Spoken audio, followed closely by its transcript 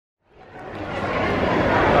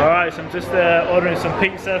guys, I'm just ordering some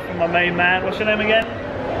pizza from my main man. What's your name again?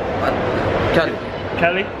 Kelly.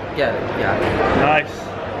 Kelly? Yeah. Nice.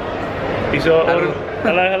 He's ordering.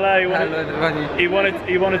 Hello. Hello everybody. He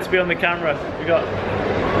wanted to be on the camera. We got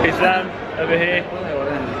Islam over here.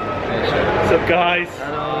 What's up, guys?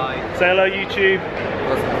 Hello. Say hello, YouTube.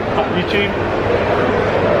 YouTube.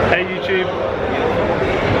 Hey, YouTube.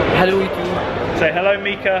 Hello YouTube. Say hello,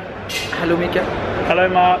 Mika. Hello Mika. Hello,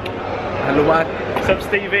 Mark. Hello Mark. What's up,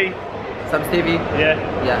 Stevie? What's up Stevie? Yeah.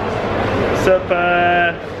 What's up,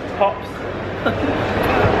 Pops?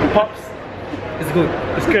 Pops? It's good.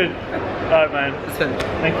 It's good. Alright, man. It's fun.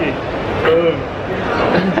 Thank you. Boom.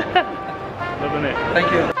 Loving it.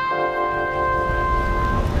 Thank you.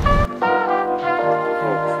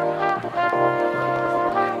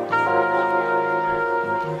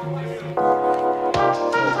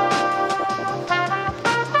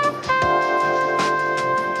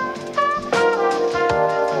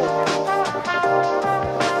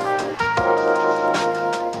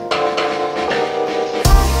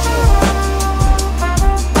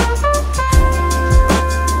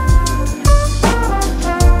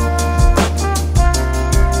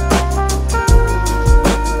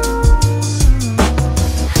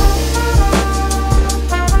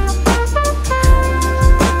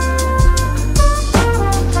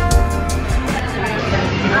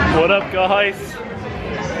 What up, guys?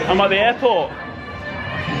 I'm at the airport.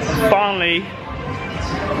 Finally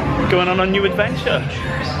going on a new adventure.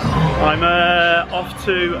 I'm off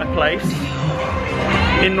to a place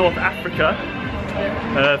in North Africa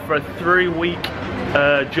for a 3-week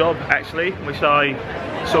job, actually, which I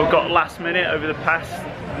sort of got last minute over the past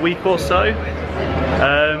week or so.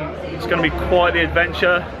 It's going to be quite the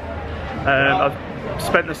adventure. I've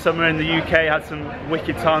spent the summer in the UK, had some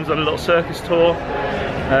wicked times on a little circus tour.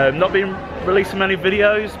 Not been releasing many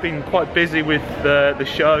videos, been quite busy with the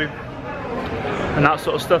show and that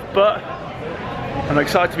sort of stuff, but I'm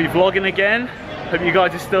excited to be vlogging again. Hope you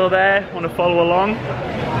guys are still there, want to follow along.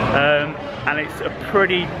 And it's a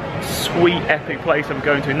pretty sweet, epic place I'm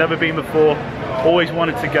going to. Never been before, always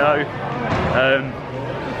wanted to go.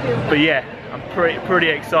 But yeah, I'm pretty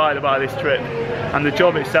excited about this trip. And the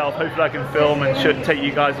job itself, hopefully I can film and should take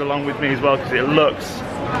you guys along with me as well, because it looks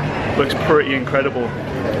pretty incredible.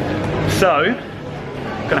 So,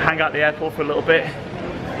 I'm gonna hang out at the airport for a little bit,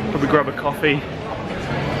 probably grab a coffee,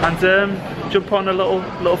 and jump on a little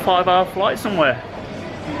 5-hour flight somewhere.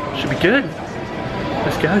 Should be good.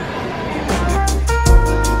 Let's go.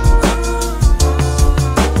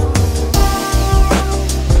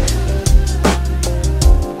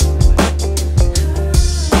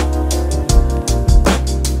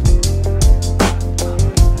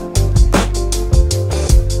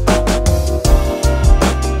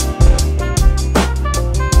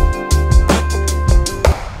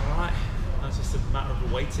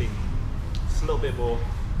 Just a little bit more.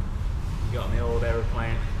 We got on the old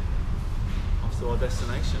aeroplane off to our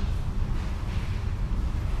destination.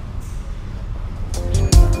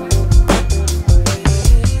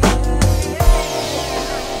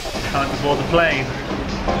 Time to board the plane.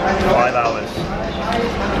 5 hours.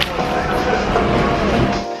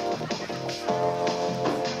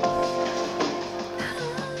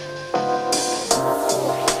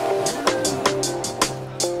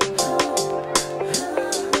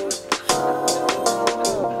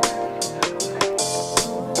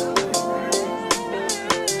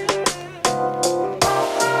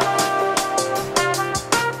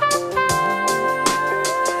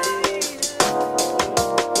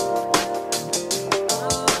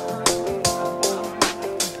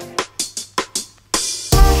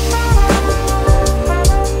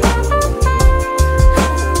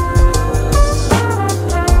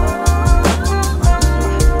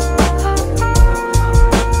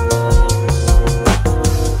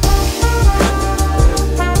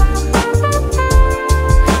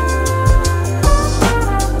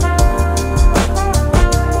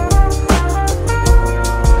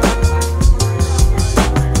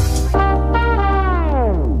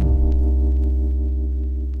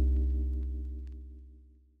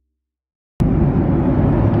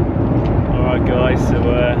 So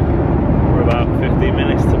we're about 15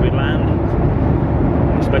 minutes till we land.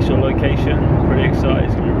 A special location, pretty excited,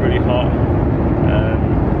 it's going to be really hot.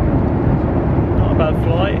 Not a bad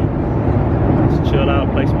flight. Just chill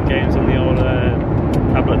out, play some games on the old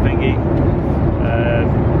tablet thingy.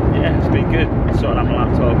 Yeah, it's been good. Sorting out my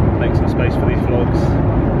laptop, make some space for these vlogs.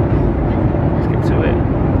 Let's get to it.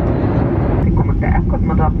 التأكد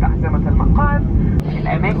من ربط أحزمة المقعد في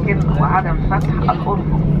الأماكن وعدم فتح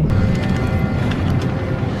الأرفف.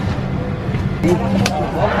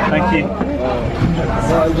 Thank you.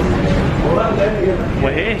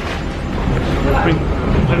 We're here.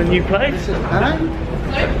 We're in a new place. There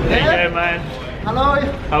you go, man. Hello.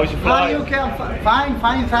 How was your flight? How are you? Okay, I'm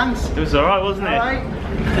fine, thanks. It was alright, wasn't it? Alright.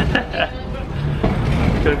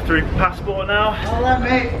 Going through passport now. Alright,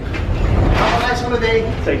 mate. Have a nice holiday.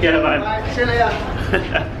 Take care, man. Bye. See you later.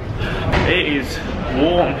 It is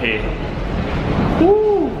warm here.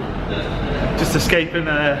 Woo! Just escaping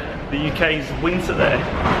the UK's winter there.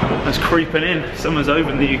 It's creeping in. Summer's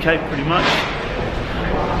over in the UK pretty much.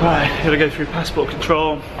 Right, gotta go through passport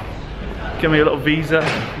control. Give me a little visa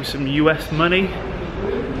with some US money.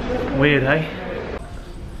 Weird, eh?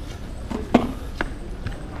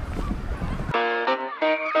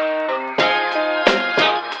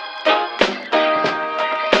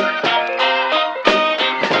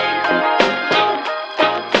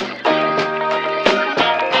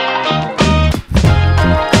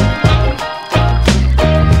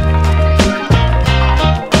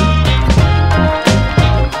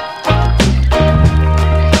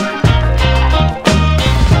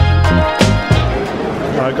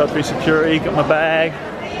 Got through security, got my bag.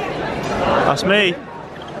 That's me.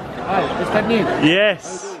 Hi, Mr. Neal.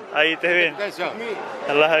 Yes. How you doing?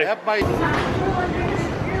 Hello.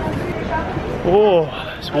 Oh,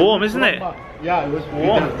 it's warm, isn't it? Yeah, it was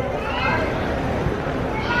Warm.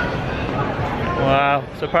 Wow.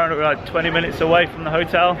 So apparently we're like 20 minutes away from the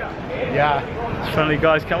hotel. Yeah. It's friendly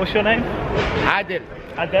guys. What's your name? Adil.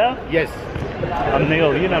 Adele? Yes. I'm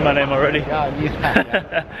Neil. You know my name already. Yeah.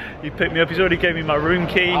 You picked me up. He's already gave me my room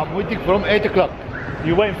key. I'm waiting from 8 o'clock.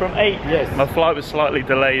 You're waiting from 8? Yes. My flight was slightly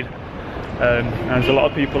delayed. There's a lot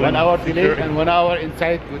of people. 1 hour in delay and 1 hour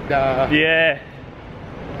inside with the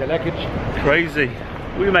luggage. Crazy.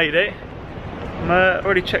 We made it. I'm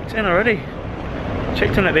already checked in already.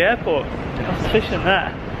 Checked in at the airport. That's efficient,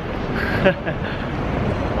 that.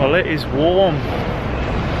 Well, it is warm.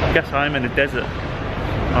 I guess I'm in the desert.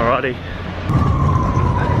 Alrighty.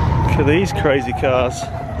 Look at these crazy cars.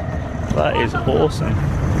 That is awesome.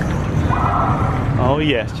 Oh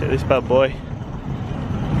yes, check this bad boy.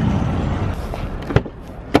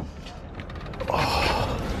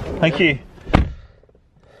 Oh, thank you.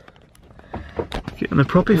 Getting the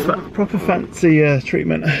proper fancy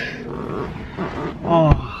treatment.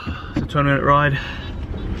 Oh, it's a 20-minute ride.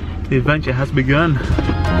 The adventure has begun.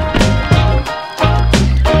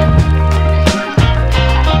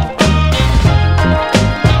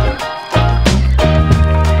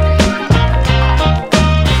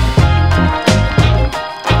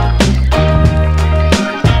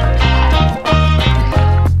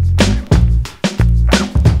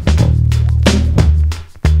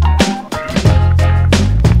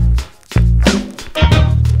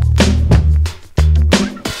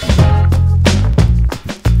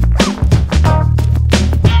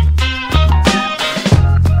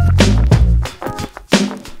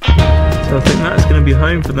 So I think that's going to be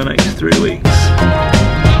home for the next 3 weeks.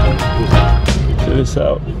 Check this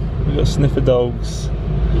out. We've got sniffer dogs.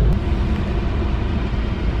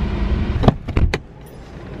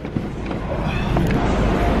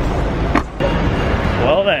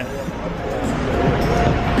 Well then,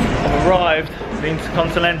 I've arrived at the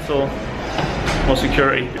Intercontinental. More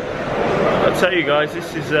security. I'll tell you guys,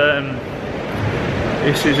 this is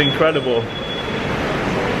incredible.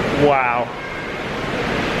 Wow.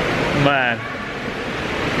 Man,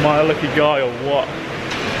 am I a lucky guy or what?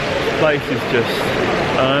 This place is just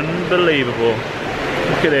unbelievable.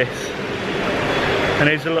 Look at this. And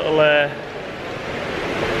here's a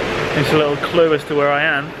little clue as to where I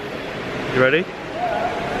am. You ready?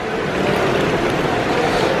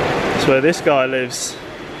 That's where this guy lives.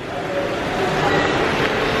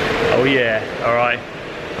 Oh yeah, alright.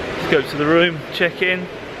 Let's go to the room, check in.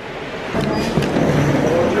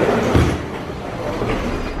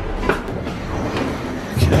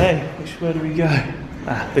 Okay, which way do we go?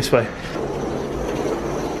 Ah, this way.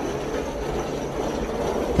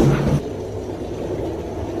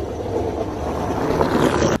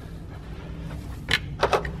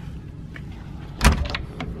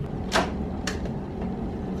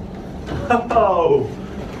 Oh,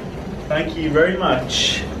 thank you very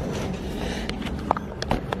much.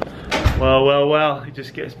 Well, well, well, it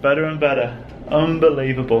just gets better and better.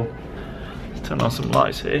 Unbelievable. Let's turn on some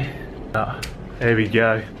lights here. Oh, there we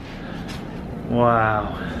go.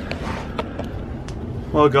 Wow.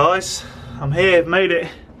 Well guys, I'm here, I've made it.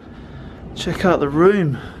 Check out the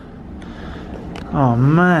room. Oh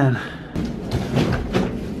man.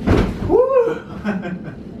 Woo!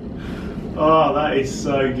 Oh, that is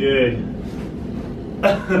so good.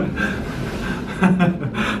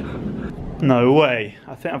 No way.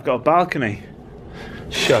 I think I've got a balcony.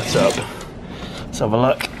 Shut up. Let's have a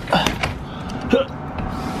look.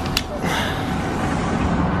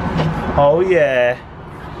 Oh yeah.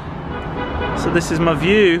 So this is my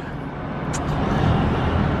view.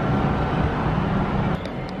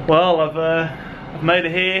 Well, I've made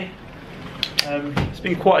it here. It's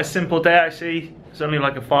been quite a simple day actually. It's only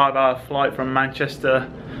like a 5-hour flight from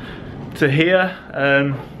Manchester to here.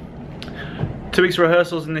 2 weeks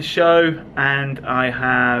rehearsals in this show, and I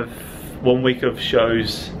have 1 week of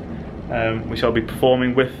shows which I'll be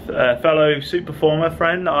performing with a fellow suit performer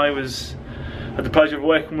friend I had the pleasure of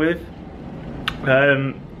working with,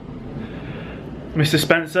 Mr.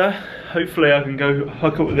 Spencer. Hopefully I can go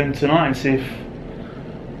hook up with him tonight and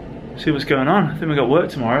see what's going on. I think we've got work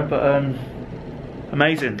tomorrow, but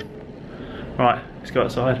amazing. Right, let's go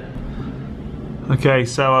outside. Okay,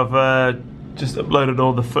 so I've just uploaded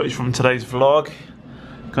all the footage from today's vlog.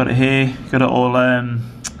 Got it here, got it all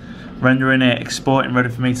rendering it, exporting, ready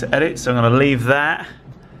for me to edit. So I'm gonna leave that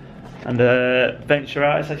and venture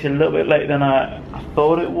out. It's actually a little bit later than I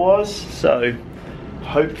thought it was, so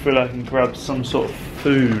hopefully I can grab some sort of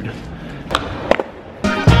food.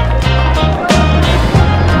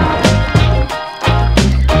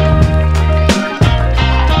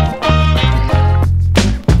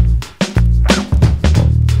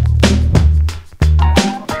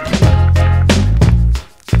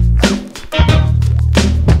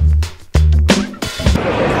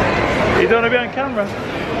 You don't want to be on camera?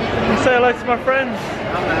 Say hello to my friends.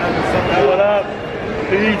 What up?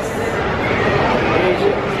 Peace.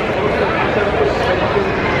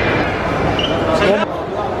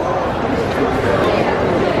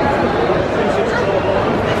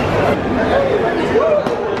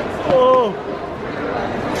 Oh.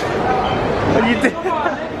 What you doing?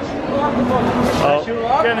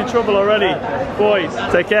 Oh, getting in trouble already. Boys,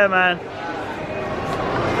 take care, man.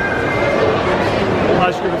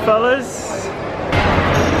 Nice group of fellas.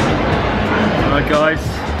 Alright guys,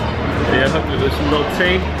 yeah, hopefully there's some little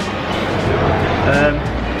tea.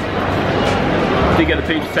 Did get the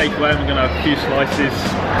pizza takeaway, I'm going to have a few slices.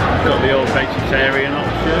 Got the old vegetarian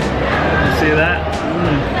option. You see that?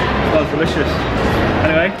 That was delicious.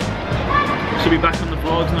 Anyway, should be back on the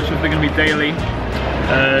vlogs, not sure if they're going to be daily.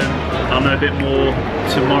 I'll know a bit more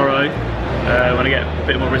tomorrow. When I get a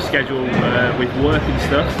bit more of a schedule with work and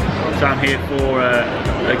stuff. So I'm here for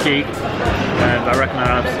a gig, and I reckon I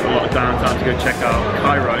have a lot of downtime to go check out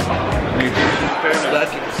Cairo.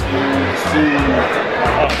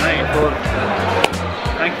 Oh mate,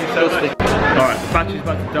 thank you so much. Alright, the battery's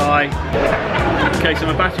about to die. Okay, so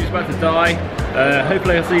my battery's about to die.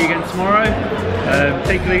 Hopefully I'll see you again tomorrow.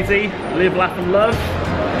 Take it easy, live, laugh and love.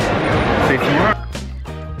 See you tomorrow.